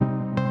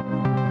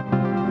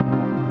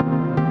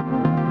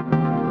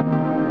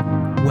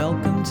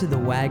Welcome to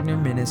the Wagner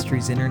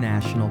Ministries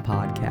International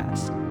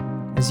podcast.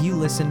 As you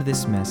listen to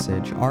this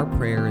message, our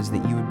prayer is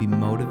that you would be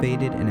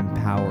motivated and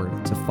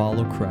empowered to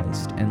follow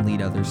Christ and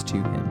lead others to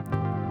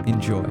Him.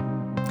 Enjoy.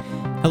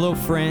 Hello,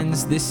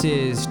 friends. This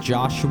is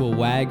Joshua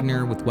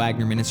Wagner with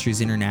Wagner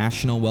Ministries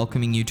International,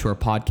 welcoming you to our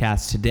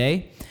podcast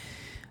today.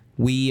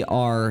 We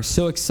are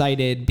so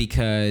excited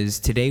because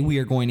today we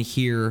are going to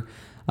hear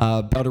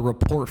about a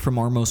report from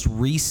our most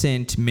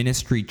recent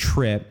ministry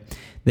trip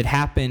that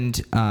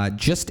happened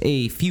just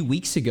a few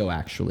weeks ago,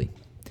 actually.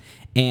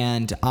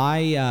 And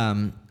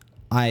I've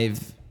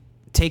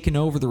taken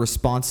over the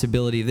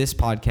responsibility of this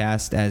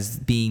podcast as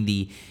being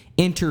the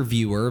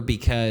interviewer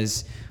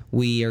because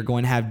we are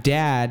going to have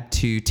Dad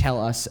to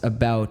tell us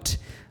about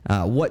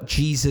what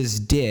Jesus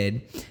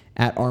did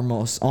at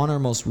on our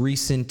most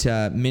recent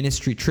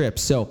ministry trip.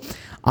 So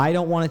I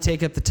don't want to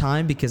take up the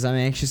time because I'm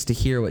anxious to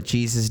hear what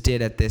Jesus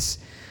did at this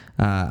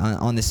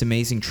on this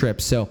amazing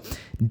trip. So,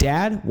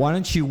 Dad, why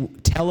don't you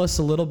tell us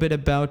a little bit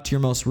about your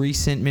most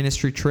recent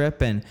ministry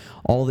trip and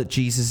all that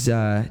Jesus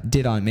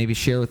did on it? Maybe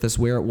share with us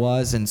where it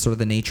was and sort of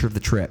the nature of the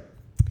trip.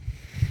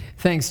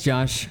 Thanks,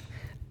 Josh.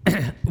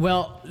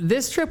 Well,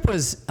 this trip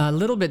was a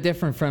little bit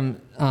different from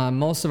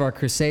most of our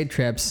crusade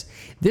trips.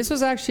 This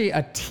was actually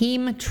a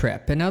team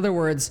trip. In other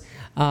words,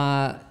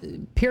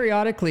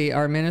 periodically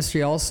our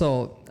ministry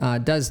also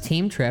does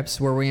team trips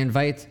where we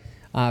invite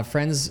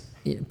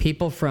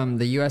people from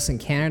the U.S. and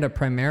Canada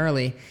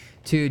primarily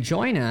to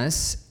join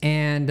us,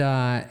 and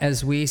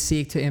as we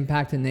seek to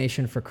impact the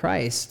nation for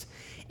Christ.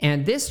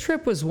 And this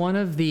trip was one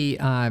of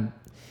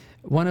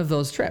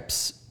those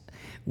trips.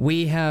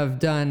 We have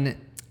done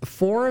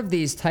 4 of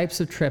these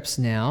types of trips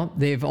now.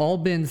 They've all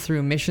been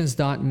through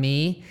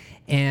missions.me,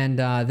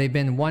 and they've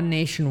been One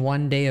Nation,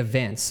 One Day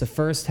events. The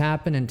first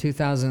happened in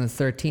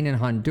 2013 in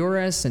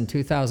Honduras, and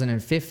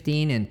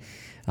 2015 in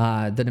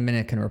the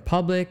Dominican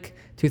Republic,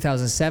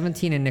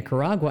 2017 in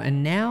Nicaragua,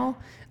 and now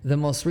the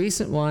most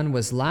recent one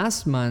was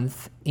last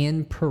month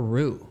in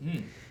Peru.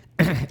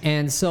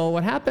 And so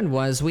what happened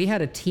was we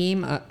had a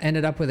team,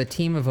 ended up with a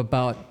team of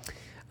about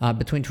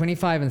between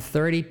 25 and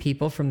 30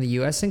 people from the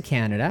U.S. and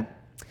Canada.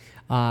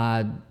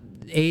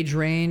 Age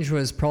range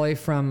was probably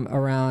from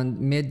around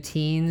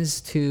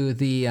mid-teens to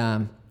the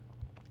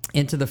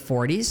into the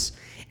 40s,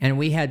 and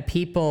we had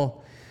people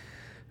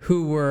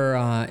who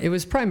were, it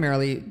was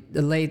primarily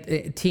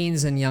late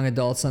teens and young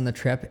adults on the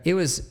trip. It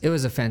was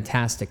a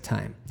fantastic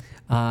time.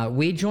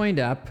 We joined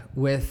up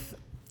with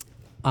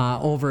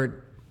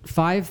over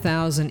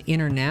 5,000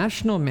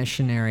 international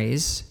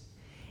missionaries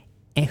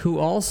who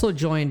also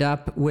joined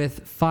up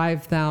with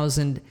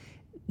 5,000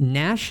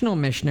 national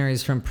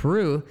missionaries from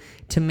Peru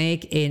to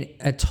make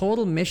a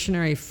total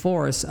missionary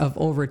force of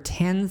over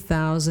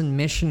 10,000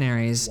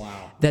 missionaries.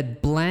 Wow.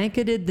 That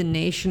blanketed the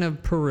nation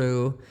of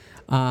Peru,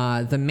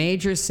 the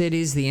major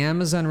cities, the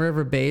Amazon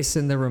River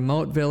Basin, the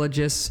remote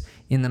villages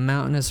in the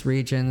mountainous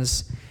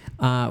regions,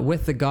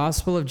 with the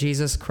gospel of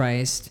Jesus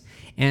Christ.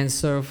 And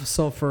so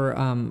for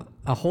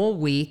a whole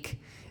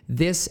week,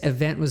 this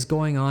event was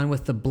going on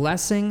with the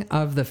blessing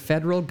of the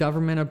federal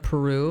government of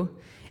Peru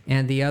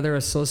and the other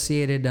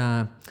associated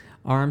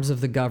arms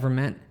of the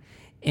government.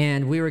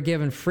 And we were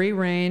given free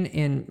rein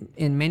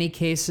in many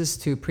cases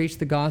to preach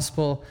the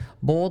gospel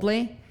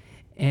boldly,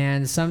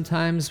 and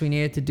sometimes we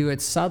needed to do it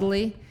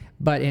subtly.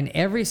 But in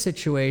every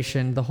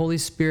situation, the Holy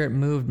Spirit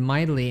moved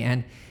mightily.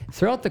 And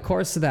throughout the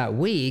course of that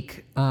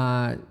week,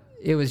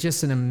 it was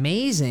just an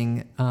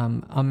amazing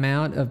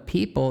amount of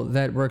people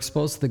that were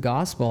exposed to the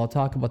gospel. I'll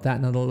talk about that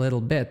in a little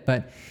bit.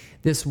 But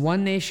this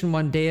One Nation,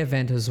 One Day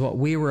event is what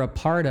we were a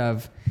part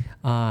of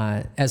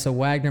as a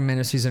Wagner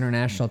Ministries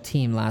International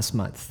team last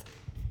month.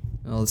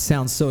 Well, it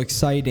sounds so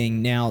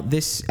exciting. Now,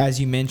 this,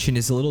 as you mentioned,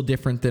 is a little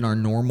different than our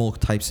normal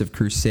types of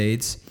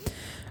crusades.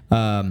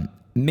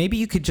 Maybe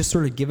you could just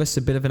sort of give us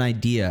a bit of an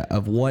idea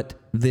of what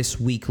this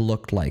week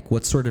looked like,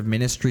 what sort of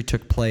ministry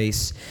took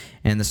place,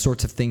 and the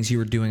sorts of things you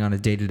were doing on a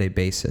day-to-day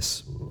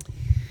basis.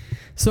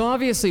 So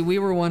obviously, we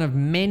were one of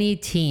many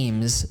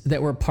teams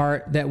that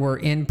were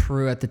in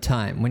Peru at the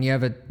time. When you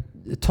have a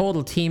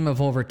total team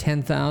of over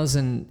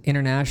 10,000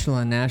 international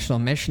and national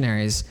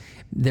missionaries,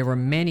 there were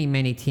many,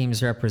 many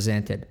teams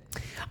represented.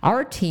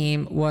 Our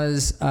team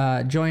was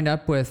joined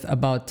up with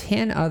about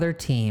 10 other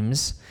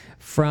teams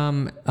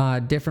from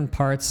different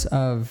parts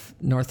of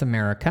North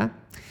America.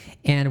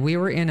 And we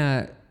were in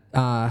a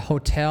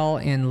hotel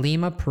in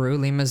Lima, Peru.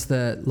 Lima is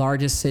the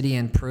largest city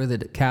in Peru, the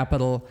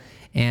capital,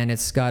 and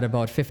it's got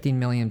about 15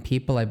 million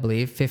people, I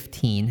believe.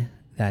 15,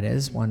 that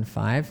is,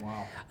 15.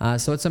 Wow.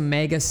 So it's a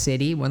mega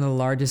city, one of the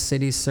largest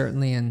cities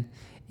certainly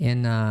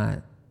in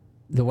the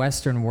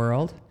Western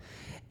world.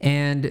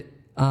 And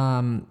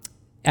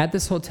at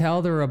this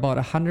hotel, there were about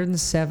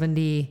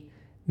 170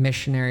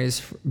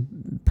 missionaries,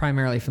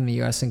 primarily from the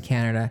U.S. and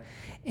Canada.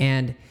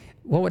 And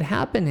what would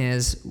happen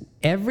is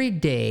every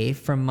day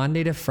from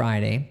Monday to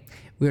Friday,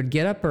 we would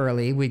get up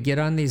early, we'd get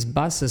on these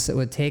buses that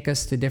would take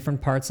us to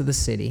different parts of the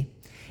city,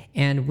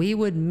 and we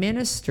would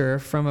minister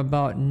from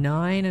about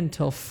 9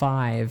 until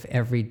 5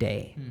 every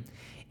day.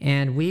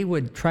 and we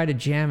would try to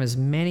jam as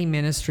many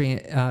ministry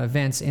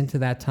events into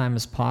that time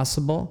as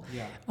possible.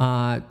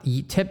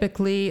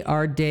 Typically,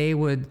 our day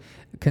would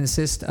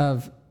consist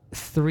of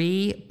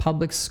 3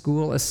 public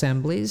school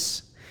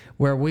assemblies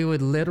where we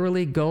would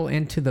literally go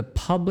into the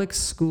public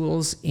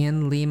schools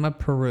in Lima,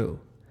 Peru.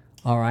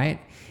 All right.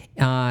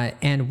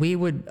 And we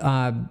would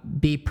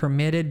be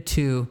permitted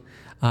to,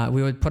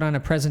 we would put on a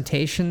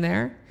presentation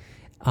there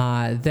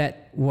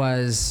that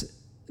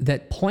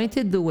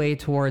pointed the way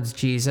towards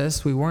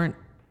Jesus.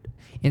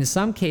 In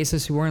some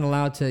cases, we weren't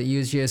allowed to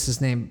use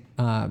Jesus' name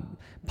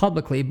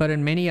publicly, but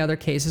in many other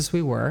cases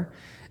we were.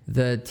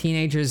 The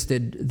teenagers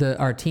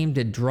our team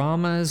did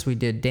dramas, we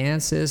did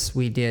dances,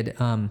 we did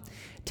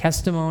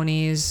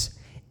testimonies,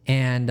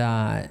 and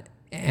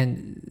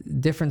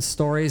different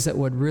stories that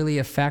would really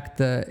affect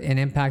and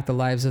impact the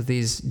lives of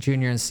these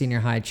junior and senior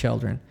high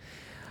children.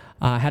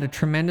 Had a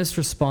tremendous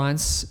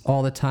response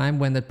all the time.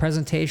 When the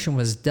presentation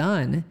was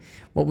done,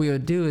 what we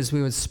would do is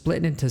we would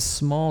split into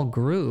small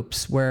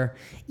groups where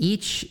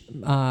each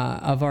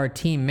of our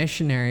team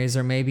missionaries,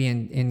 or maybe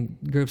in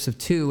groups of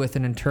 2 with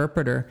an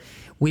interpreter,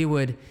 we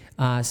would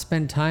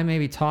spend time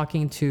maybe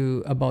talking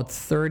to about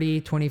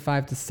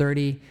 25 to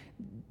 30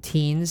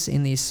 teens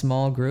in these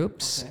small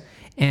groups. Okay.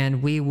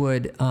 And we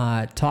would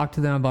talk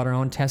to them about our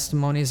own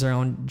testimonies, our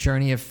own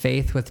journey of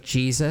faith with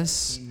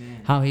Jesus,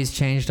 Amen. How he's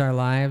changed our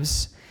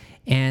lives.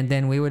 And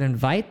then we would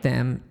invite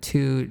them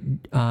to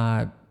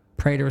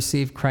pray to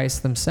receive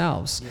Christ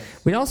themselves.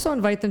 Yes. We'd also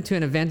invite them to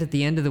an event at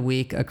the end of the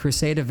week, a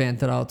crusade event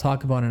that I'll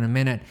talk about in a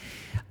minute.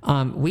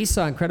 We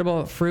saw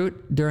incredible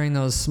fruit during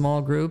those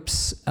small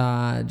groups,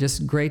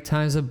 just great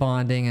times of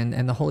bonding,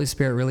 and the Holy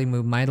Spirit really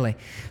moved mightily.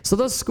 So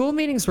those school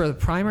meetings were the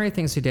primary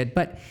things we did.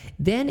 But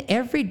then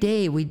every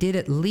day we did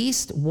at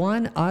least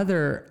one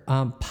other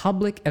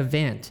public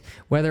event,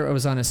 whether it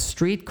was on a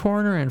street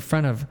corner in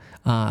front of,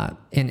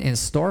 in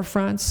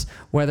storefronts,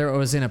 whether it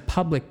was in a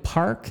public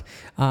park.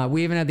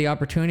 We even had the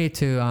opportunity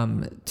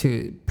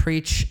to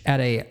preach at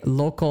a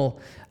local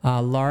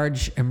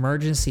large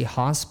emergency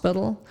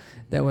hospital.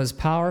 That was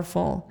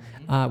powerful.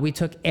 We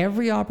took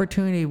every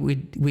opportunity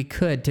we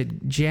could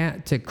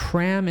to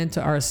cram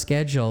into our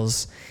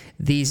schedules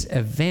these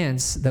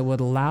events that would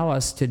allow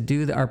us to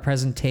do our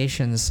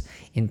presentations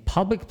in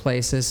public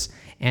places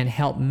and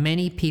help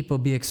many people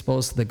be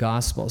exposed to the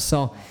gospel.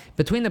 So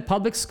between the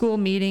public school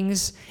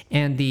meetings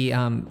and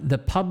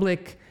the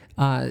public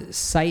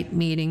site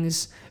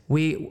meetings,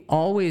 we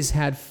always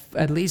had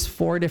at least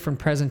 4 different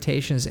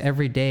presentations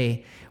every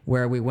day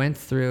where we went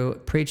through,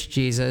 preached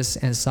Jesus,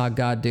 and saw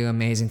God do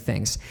amazing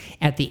things.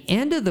 At the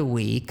end of the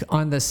week,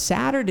 on the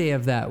Saturday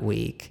of that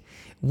week,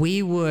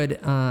 we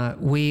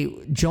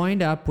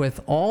joined up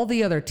with all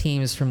the other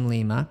teams from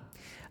Lima,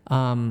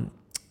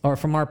 or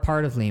from our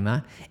part of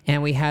Lima,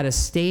 and we had a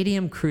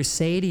stadium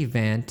crusade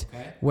event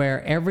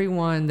where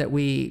everyone that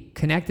we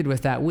connected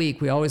with that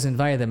week, we always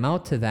invited them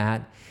out to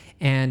that,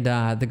 and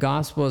the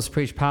gospel was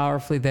preached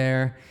powerfully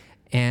there,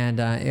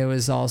 and it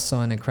was also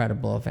an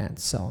incredible event.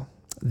 So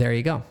there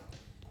you go.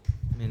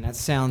 I mean, that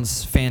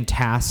sounds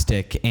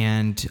fantastic,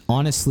 and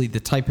honestly, the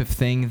type of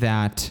thing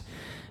that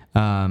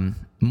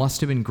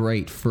must have been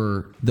great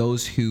for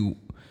those who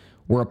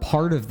were a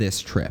part of this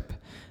trip.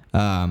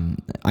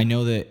 I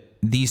know that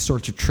these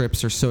sorts of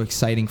trips are so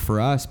exciting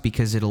for us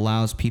because it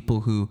allows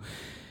people who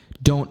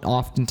don't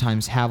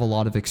oftentimes have a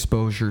lot of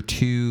exposure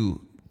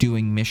to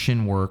doing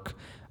mission work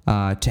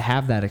to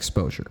have that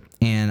exposure.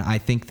 And I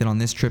think that on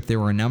this trip, there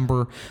were a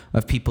number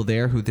of people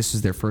there who this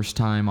is their first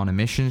time on a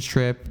missions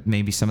trip,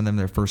 maybe some of them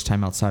their first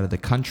time outside of the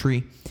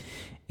country.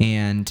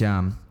 And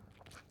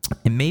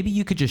maybe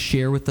you could just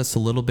share with us a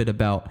little bit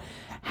about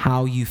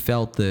how you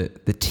felt the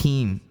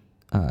team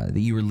that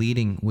you were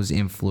leading was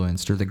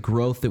influenced, or the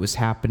growth that was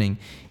happening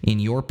in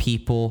your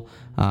people,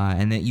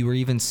 and that you were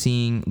even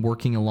seeing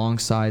working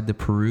alongside the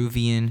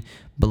Peruvian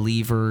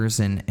believers,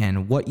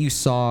 and what you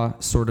saw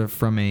sort of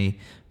from a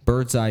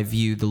bird's eye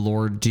view the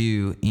Lord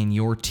do in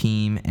your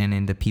team and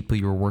in the people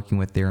you were working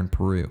with there in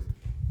Peru.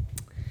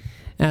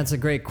 That's a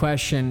great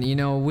question. You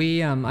know,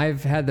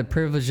 I've had the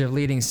privilege of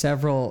leading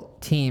several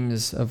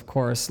teams, of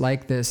course,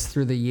 like this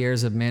through the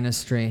years of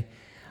ministry.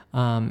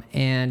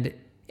 And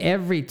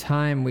every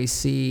time we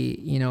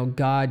see,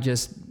 God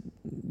just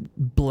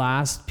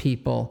blast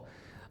people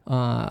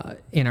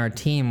in our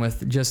team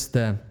with just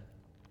the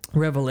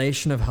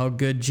revelation of how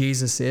good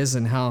Jesus is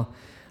and how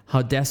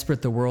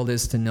desperate the world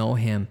is to know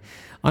him.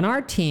 On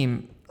our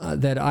team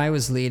that I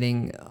was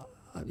leading,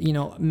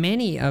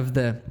 many of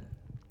the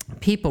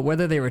people,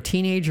 whether they were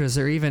teenagers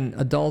or even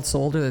adults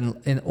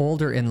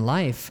older in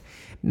life,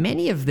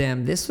 many of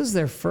them, this was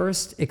their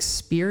first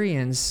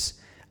experience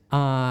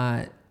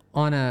on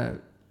an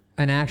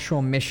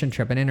actual mission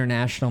trip, an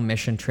international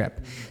mission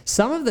trip.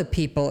 Some of the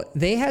people,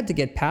 they had to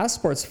get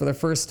passports for the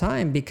first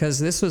time because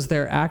this was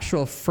their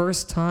actual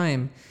first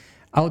time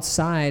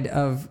outside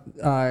of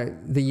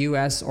the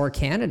U.S. or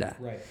Canada.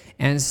 Right.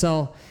 And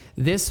so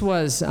this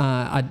was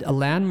a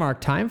landmark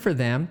time for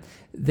them.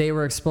 They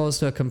were exposed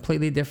to a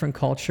completely different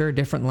culture,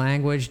 different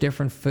language,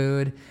 different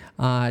food,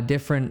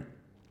 different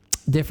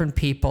different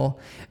people.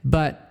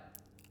 But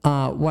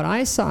what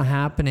I saw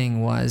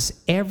happening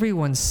was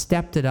everyone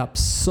stepped it up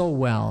so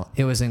well.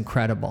 It was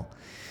incredible.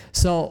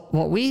 So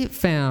what we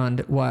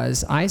found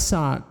was I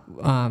saw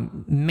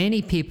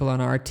many people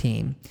on our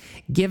team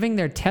giving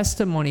their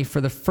testimony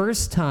for the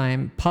first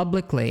time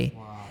publicly.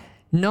 Wow.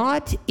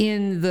 Not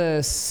in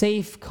the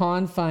safe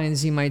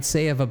confines, you might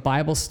say, of a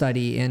Bible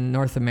study in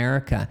North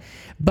America,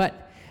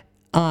 but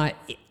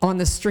on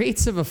the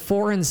streets of a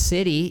foreign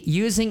city,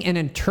 using an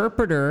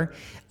interpreter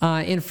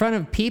in front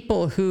of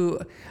people who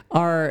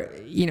are,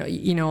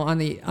 on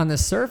the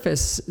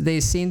surface,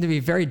 they seem to be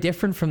very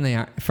different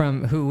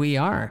from who we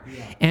are.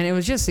 Yeah. And it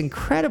was just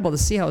incredible to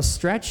see how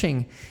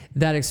stretching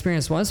that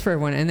experience was for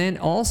everyone, and then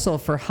also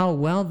for how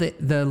well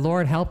the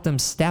Lord helped them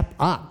step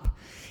up.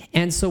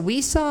 And so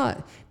we saw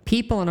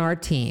people on our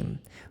team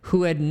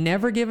who had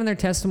never given their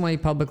testimony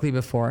publicly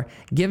before,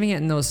 giving it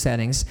in those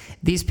settings.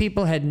 These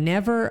people had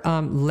never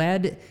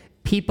led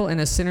people in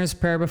a sinner's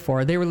prayer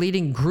before. They were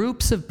leading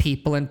groups of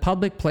people in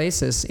public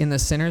places in the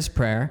sinner's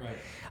prayer.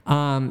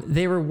 Right.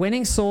 They were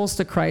winning souls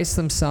to Christ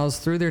themselves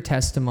through their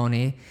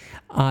testimony.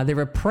 They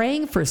were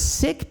praying for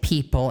sick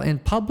people in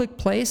public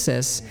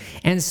places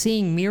and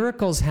seeing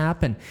miracles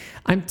happen.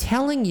 I'm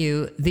telling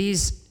you,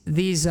 these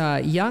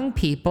young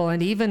people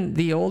and even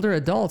the older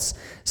adults,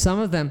 some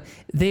of them,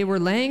 they were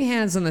laying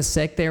hands on the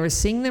sick. They were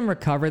seeing them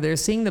recover. They were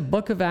seeing the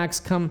book of Acts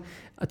come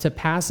to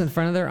pass in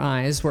front of their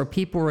eyes, where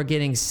people were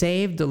getting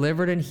saved,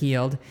 delivered, and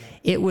healed.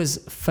 It was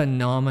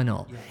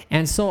phenomenal. Yeah.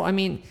 And so,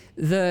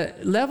 the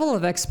level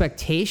of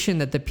expectation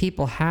that the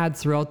people had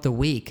throughout the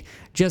week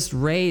just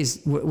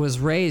was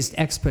raised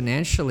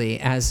exponentially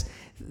as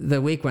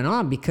the week went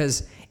on,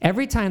 because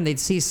every time they'd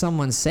see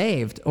someone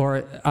saved or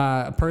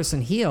a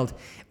person healed,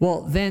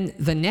 well, then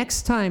the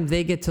next time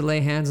they get to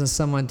lay hands on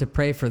someone to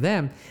pray for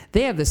them,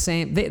 they have the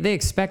same, they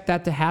expect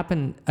that to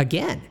happen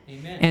again.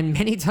 Amen. And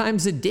many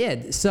times it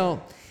did.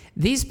 So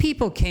these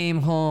people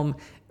came home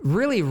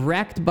really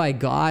wrecked by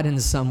God in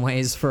some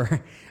ways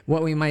for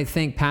what we might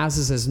think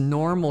passes as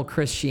normal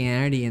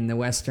Christianity in the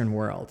Western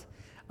world.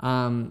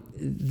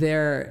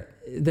 Their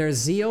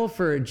zeal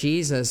for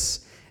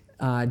Jesus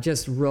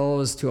just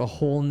rose to a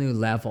whole new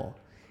level.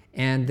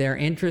 And their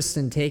interest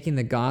in taking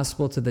the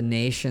gospel to the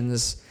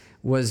nations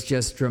was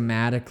just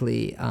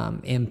dramatically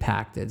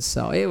impacted.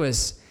 So it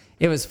was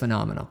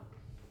phenomenal.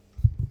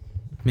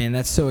 Man,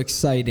 that's so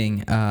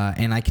exciting.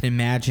 And I can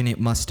imagine it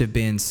must have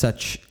been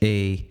such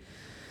a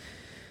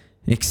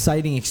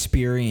exciting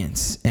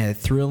experience, a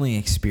thrilling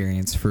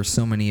experience for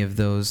so many of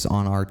those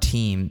on our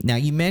team. Now,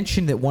 you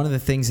mentioned that one of the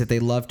things that they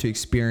loved to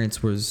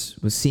experience was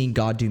seeing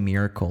God do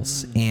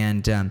miracles.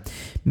 And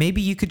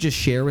maybe you could just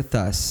share with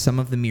us some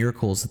of the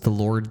miracles that the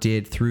Lord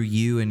did through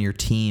you and your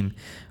team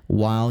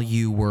while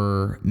you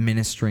were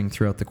ministering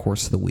throughout the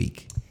course of the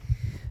week.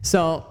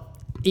 So,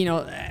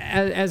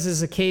 as is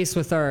the case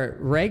with our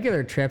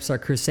regular trips, our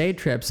crusade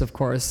trips, of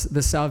course,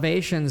 the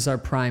salvations are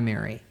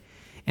primary.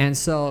 And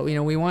so,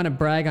 we want to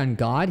brag on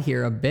God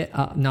here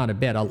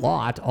a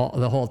lot,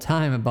 the whole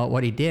time about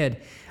what he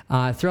did.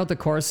 Throughout the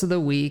course of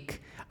the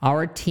week,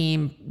 our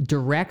team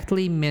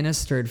directly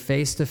ministered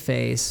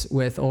face-to-face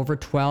with over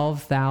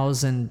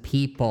 12,000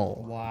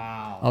 people.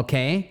 Wow.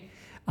 Okay?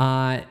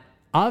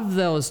 Of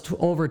those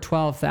over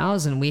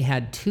 12,000, we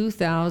had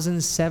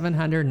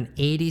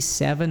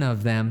 2,787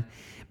 of them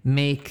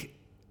make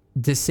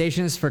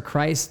decisions for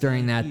Christ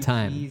during that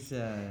time.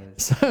 Jesus.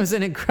 So it was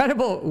an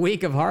incredible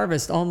week of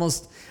harvest.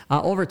 Almost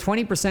over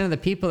 20% of the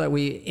people that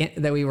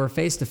we were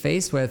face to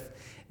face with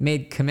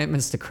made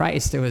commitments to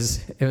Christ. It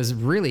was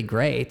really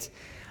great.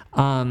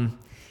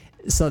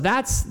 So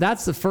that's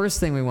the first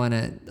thing I want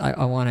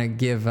to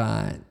give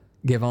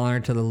honor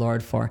to the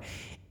Lord for.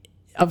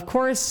 Of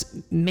course,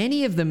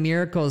 many of the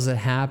miracles that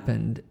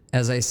happened,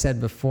 as I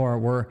said before,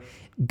 were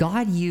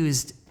God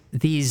used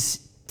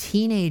these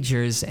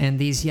teenagers and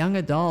these young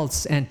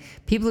adults and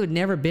people who had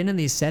never been in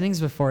these settings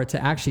before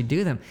to actually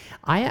do them.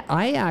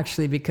 I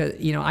actually, because,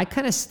 I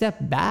kind of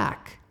stepped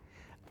back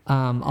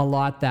a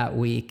lot that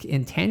week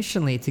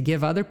intentionally to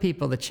give other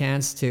people the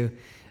chance to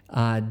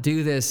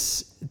do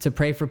this, to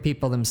pray for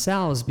people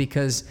themselves,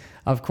 because,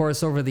 of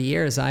course, over the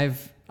years,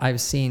 I've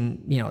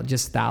seen,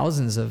 just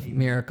thousands of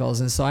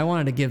miracles. And so I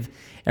wanted to give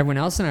everyone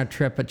else on our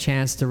trip a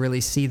chance to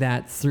really see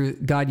that through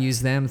God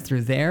use them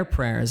through their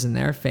prayers and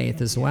their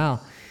faith as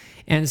well.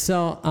 And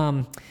so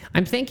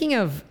I'm thinking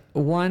of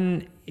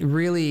one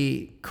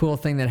really cool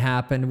thing that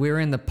happened. We were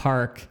in the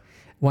park,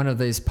 one of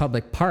these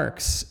public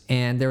parks,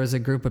 and there was a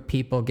group of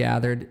people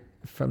gathered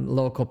from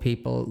local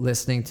people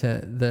listening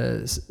to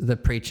the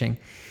preaching.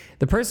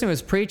 The person who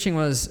was preaching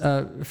was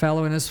a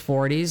fellow in his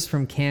 40s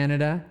from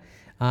Canada.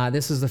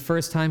 This was the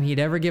first time he'd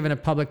ever given a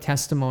public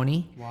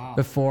testimony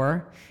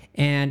before.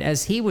 And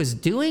as he was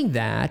doing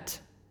that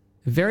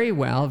very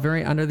well,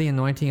 very under the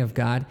anointing of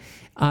God,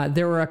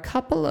 there were a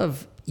couple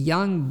of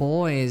young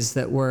boys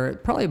that were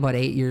probably about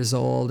 8 years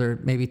old or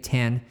maybe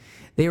 10.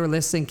 They were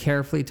listening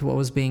carefully to what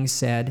was being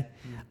said.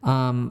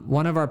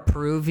 One of our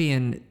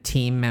Peruvian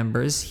team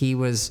members, he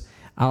was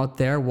out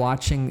there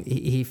watching.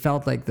 He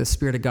felt like the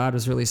Spirit of God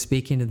was really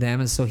speaking to them,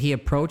 and so he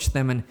approached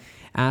them and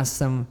asked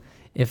them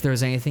if there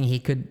was anything he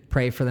could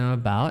pray for them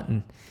about.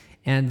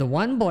 And the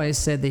one boy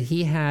said that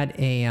he had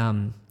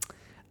an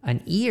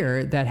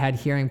ear that had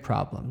hearing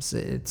problems.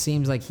 It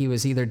seems like he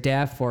was either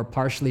deaf or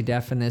partially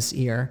deaf in this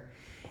ear.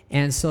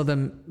 And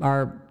so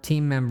our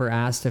team member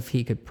asked if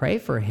he could pray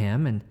for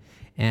him,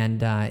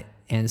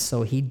 and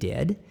so he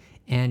did.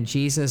 And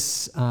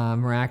Jesus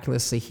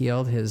miraculously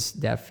healed his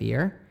deaf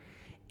ear.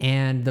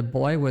 And the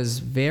boy was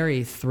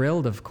very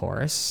thrilled, of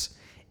course.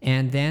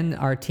 And then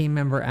our team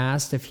member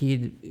asked if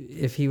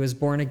he was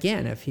born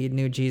again, if he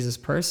knew Jesus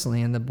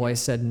personally. And the boy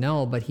said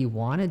no, but he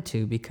wanted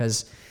to,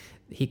 because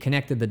he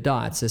connected the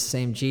dots. This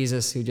same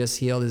Jesus who just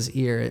healed his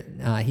ear,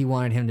 he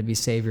wanted him to be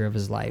Savior of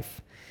his life.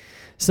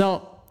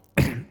 So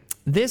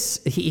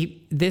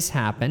this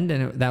happened,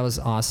 and that was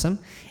awesome.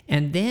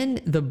 And then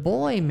the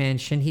boy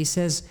mentioned, he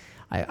says,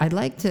 I'd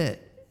like to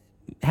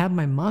have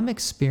my mom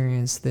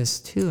experience this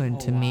too, and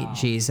to meet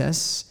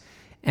Jesus.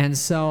 And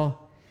so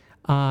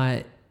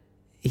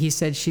he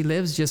said, she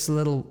lives just a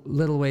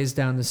little ways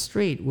down the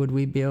street. Would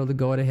we be able to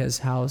go to his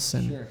house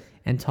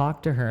and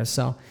talk to her?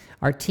 So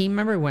our team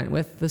member went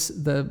with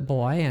the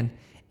boy,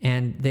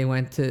 and they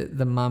went to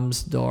the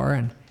mom's door,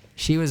 and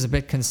she was a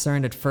bit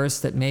concerned at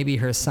first that maybe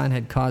her son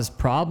had caused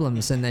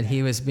problems and that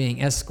he was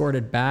being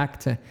escorted back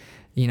to,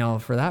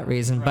 for that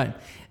reason. Right.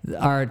 But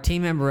our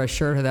team member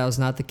assured her that was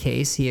not the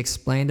case. He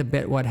explained a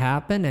bit what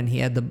happened, and he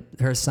had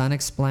her son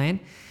explain.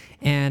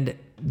 And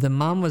the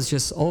mom was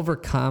just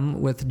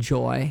overcome with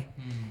joy.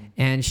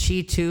 And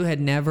she too had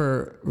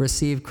never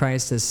received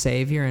Christ as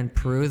Savior. In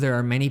Peru, there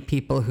are many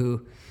people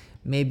who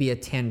maybe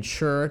attend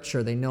church,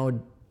 or they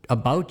know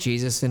about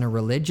Jesus in a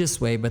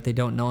religious way, but they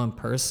don't know him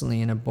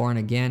personally in a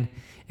born-again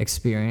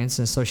experience.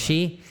 And so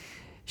she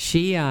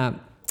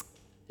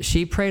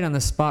prayed on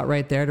the spot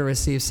right there to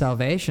receive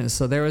salvation.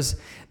 So there was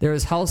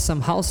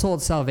some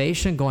household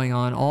salvation going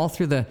on all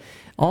through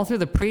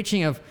the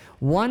preaching of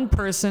one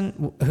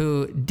person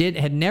who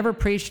had never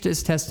preached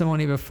his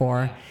testimony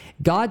before.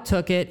 God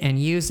took it and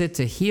used it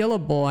to heal a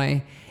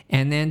boy,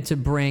 and then to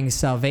bring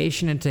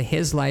salvation into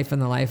his life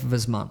and the life of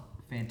his mom.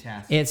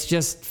 Fantastic. It's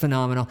just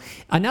phenomenal.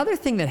 Another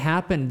thing that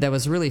happened that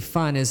was really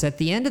fun is at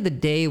the end of the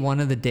day, one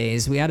of the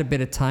days, we had a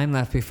bit of time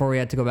left before we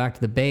had to go back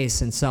to the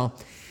base. And so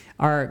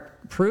our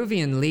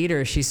Peruvian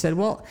leader, she said,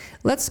 well,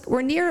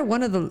 we're near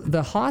one of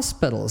the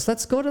hospitals.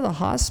 Let's go to the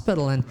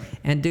hospital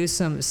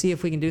and see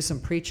if we can do some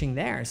preaching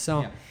there.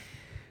 So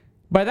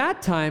by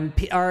that time,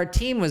 our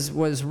team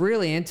was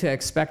really into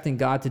expecting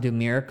God to do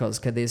miracles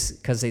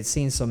because they'd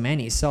seen so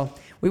many. So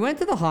we went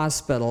to the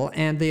hospital,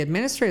 and the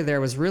administrator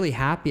there was really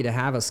happy to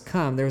have us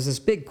come. There was this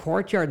big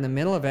courtyard in the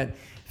middle of it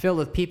filled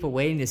with people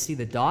waiting to see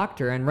the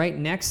doctor, and right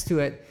next to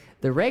it,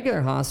 the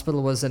regular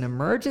hospital, was an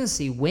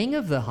emergency wing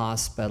of the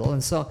hospital.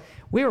 And so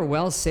we were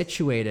well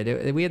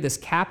situated. We had this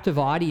captive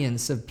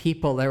audience of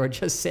people that were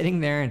just sitting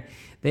there, and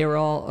they were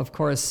all, of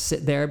course,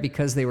 sit there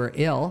because they were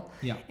ill.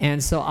 Yeah.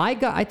 And so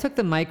I took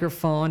the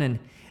microphone, and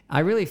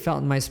I really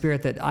felt in my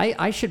spirit that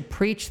I should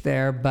preach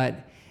there,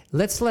 but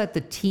let's let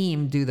the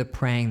team do the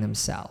praying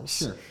themselves.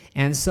 Sure.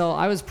 And so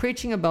I was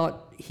preaching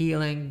about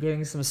healing,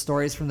 giving some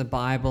stories from the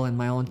Bible and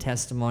my own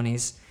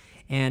testimonies.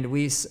 And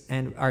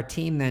our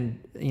team then,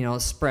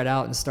 spread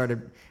out and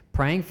started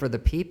praying for the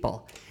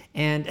people.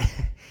 And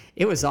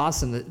it was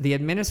awesome. The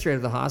administrator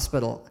of the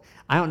hospital,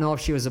 I don't know if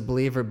she was a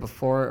believer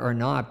before or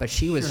not, but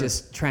she was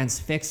just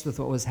transfixed with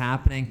what was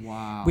happening.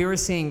 Wow. We were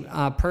seeing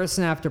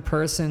person after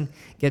person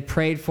get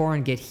prayed for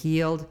and get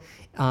healed.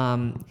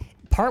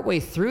 Partway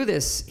through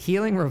this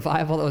healing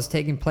revival that was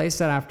taking place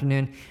that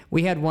afternoon,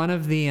 we had one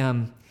of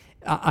the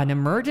an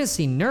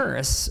emergency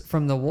nurse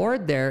from the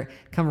ward there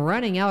come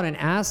running out and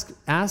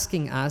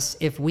asking us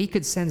if we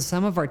could send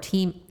some of our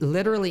team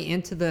literally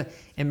into the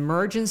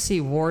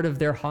emergency ward of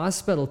their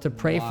hospital to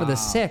pray for the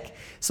sick.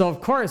 So of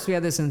course we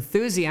had this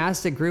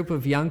enthusiastic group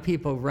of young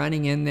people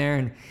running in there,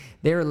 and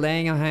they were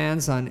laying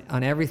hands on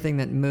everything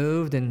that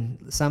moved and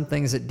some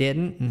things that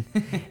didn't.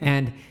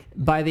 And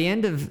by the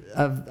end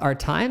of our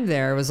time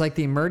there, it was like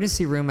the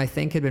emergency room, I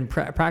think, had been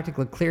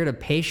practically cleared of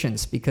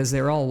patients because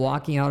they were all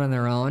walking out on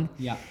their own.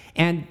 Yeah.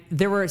 And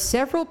there were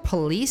several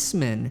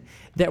policemen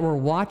that were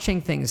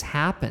watching things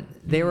happen.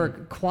 They were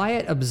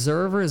quiet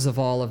observers of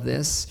all of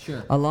this,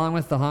 along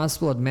with the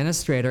hospital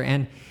administrator.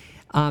 And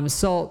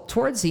so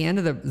towards the end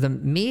of the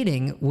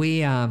meeting,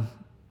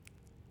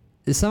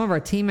 some of our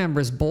team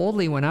members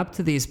boldly went up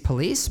to these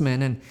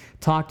policemen and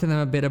talked to them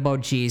a bit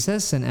about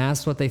Jesus and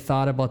asked what they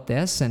thought about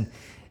this. And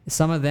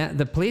some of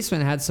the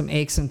policemen had some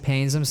aches and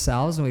pains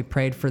themselves, and we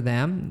prayed for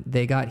them.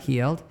 They got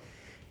healed.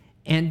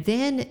 And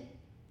then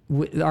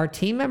our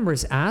team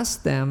members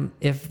asked them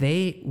if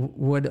they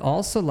would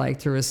also like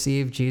to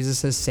receive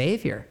Jesus as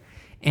Savior.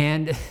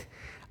 And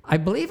I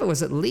believe it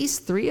was at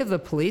least 3 of the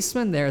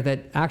policemen there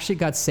that actually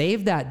got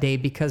saved that day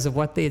because of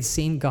what they had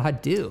seen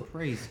God do.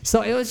 Praise.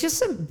 So it was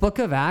just a book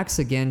of Acts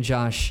again,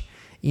 Josh.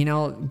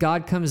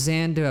 God comes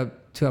into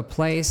a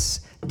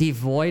place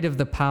devoid of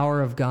the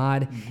power of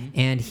God,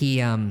 and he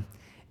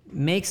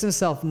makes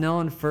himself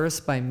known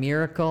first by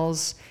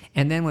miracles,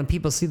 and then when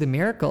people see the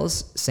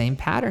miracles, same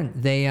pattern.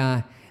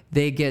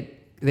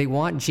 They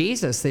want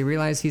Jesus. They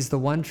realize he's the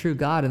one true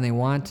God, and they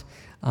want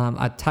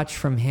a touch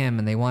from him,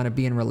 and they want to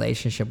be in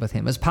relationship with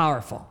him. It's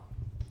powerful.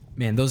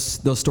 Man,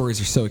 those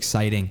stories are so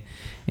exciting,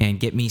 and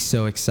get me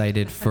so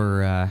excited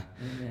for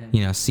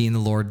seeing the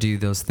Lord do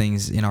those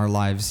things in our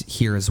lives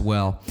here as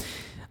well.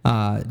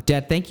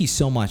 Dad, thank you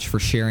so much for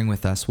sharing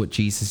with us what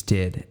Jesus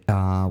did.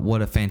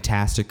 What a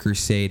fantastic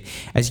crusade.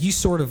 As you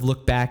sort of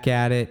look back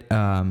at it,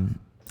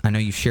 I know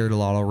you've shared a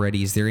lot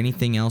already. Is there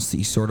anything else that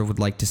you sort of would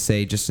like to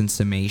say just in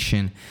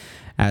summation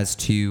as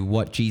to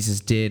what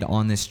Jesus did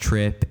on this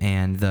trip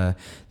and the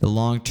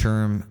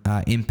long-term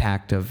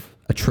impact of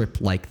a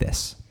trip like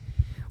this?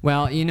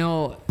 Well,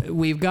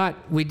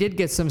 we did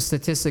get some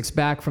statistics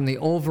back from the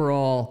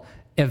overall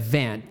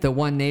event, the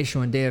One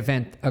Nation, One Day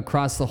event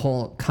across the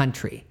whole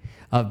country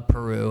of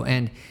Peru.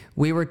 And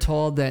we were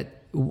told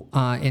that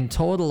in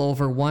total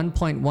over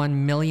 1.1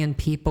 million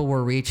people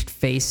were reached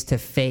face to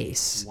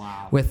face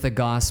with the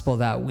gospel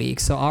that week.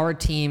 So our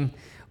team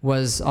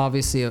was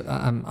obviously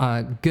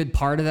a good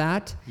part of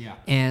that. Yeah.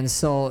 And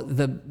so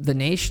the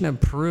nation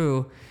of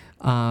Peru,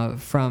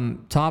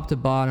 from top to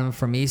bottom,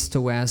 from east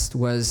to west,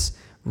 was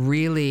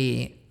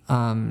really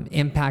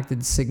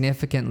impacted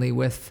significantly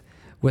with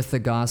the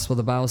gospel.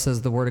 The Bible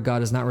says the word of God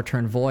does not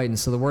return void. And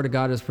so the word of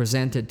God is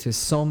presented to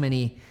so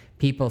many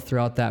people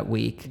throughout that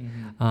week.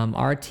 Mm-hmm.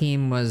 Our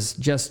team was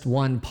just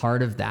one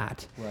part of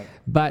that. Right.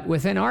 But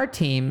within our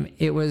team,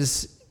 it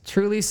was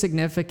truly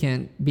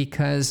significant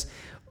because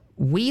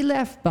we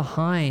left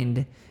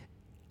behind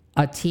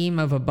a team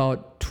of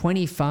about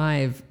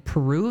 25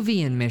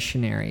 Peruvian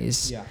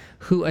missionaries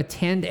who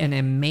attend an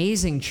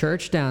amazing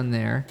church down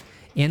there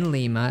in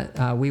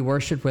Lima. We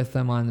worshiped with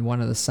them on one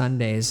of the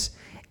Sundays.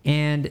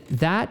 And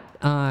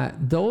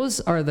those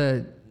are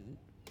the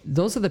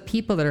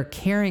people that are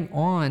carrying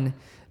on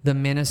the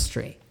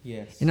ministry.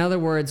 Yes. In other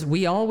words,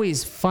 we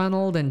always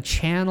funneled and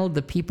channeled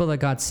the people that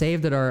got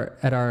saved at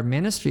our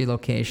ministry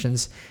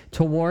locations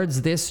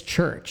towards this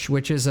church,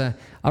 which is a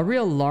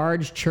real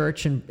large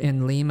church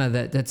in Lima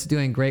that's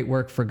doing great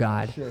work for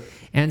God. Sure.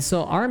 And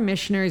so our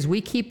missionaries, we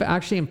keep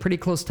actually in pretty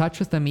close touch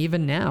with them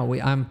even now.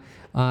 I'm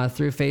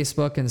through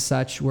Facebook and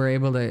such, we're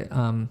able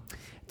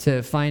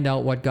to find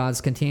out what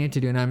God's continuing to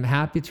do. And I'm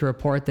happy to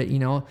report that,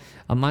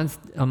 a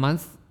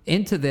month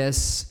into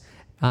this,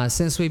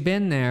 since we've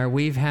been there,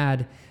 we've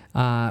had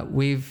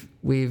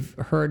we've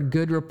heard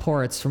good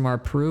reports from our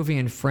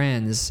Peruvian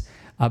friends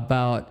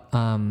about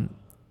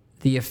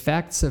the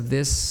effects of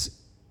this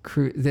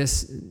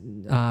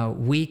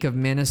week of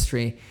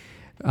ministry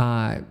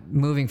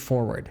moving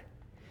forward.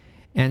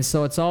 And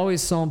so it's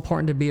always so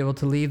important to be able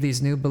to leave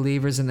these new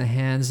believers in the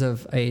hands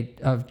of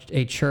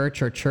a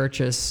church or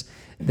churches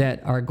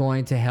that are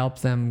going to help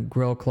them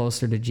grow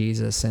closer to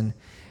Jesus. And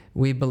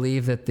we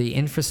believe that the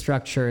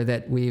infrastructure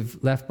that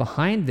we've left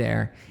behind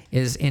there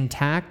is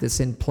intact, it's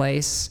in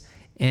place,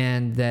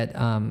 and that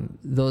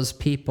those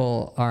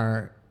people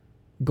are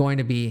going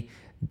to be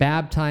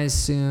baptized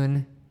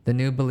soon, the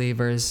new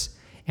believers,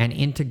 and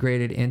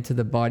integrated into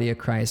the body of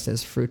Christ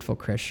as fruitful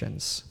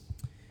Christians.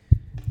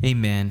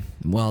 Amen.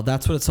 Well,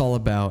 that's what it's all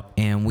about,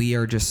 and we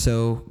are just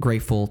so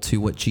grateful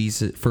to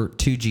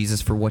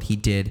Jesus for what he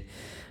did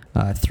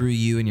through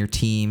you and your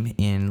team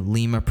in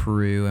Lima,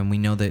 Peru, and we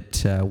know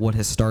that what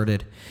has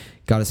started,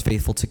 God is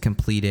faithful to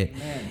complete it.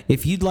 Amen.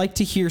 If you'd like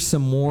to hear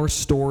some more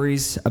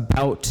stories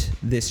about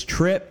this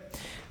trip,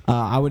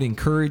 I would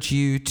encourage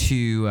you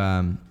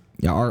to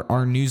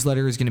our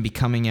newsletter is going to be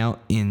coming out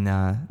in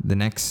the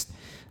next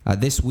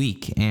this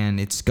week, and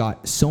it's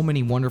got so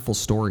many wonderful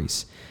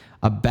stories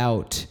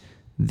about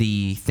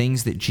the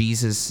things that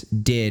Jesus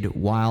did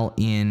while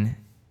in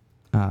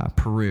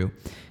Peru.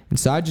 And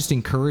so I just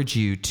encourage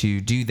you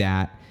to do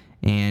that.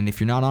 And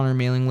if you're not on our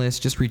mailing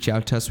list, just reach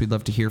out to us. We'd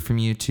love to hear from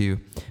you, to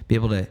be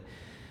able to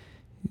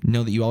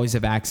know that you always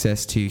have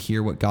access to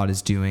hear what God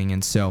is doing.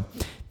 And so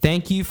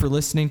thank you for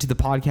listening to the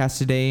podcast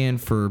today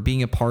and for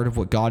being a part of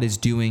what God is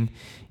doing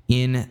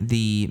in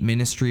the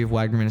ministry of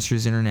Wagner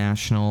Ministries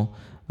International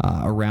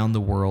around the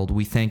world.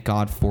 We thank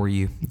God for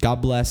you.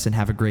 God bless and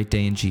have a great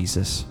day in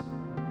Jesus.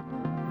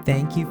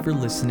 Thank you for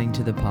listening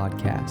to the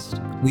podcast.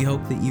 We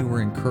hope that you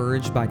were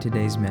encouraged by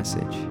today's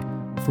message.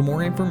 For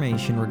more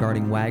information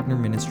regarding Wagner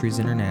Ministries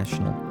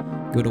International,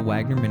 go to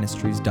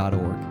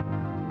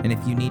wagnerministries.org. And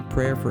if you need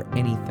prayer for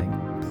anything,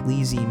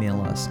 please email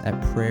us at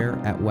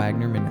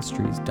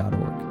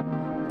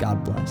prayer@wagnerministries.org.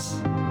 God bless.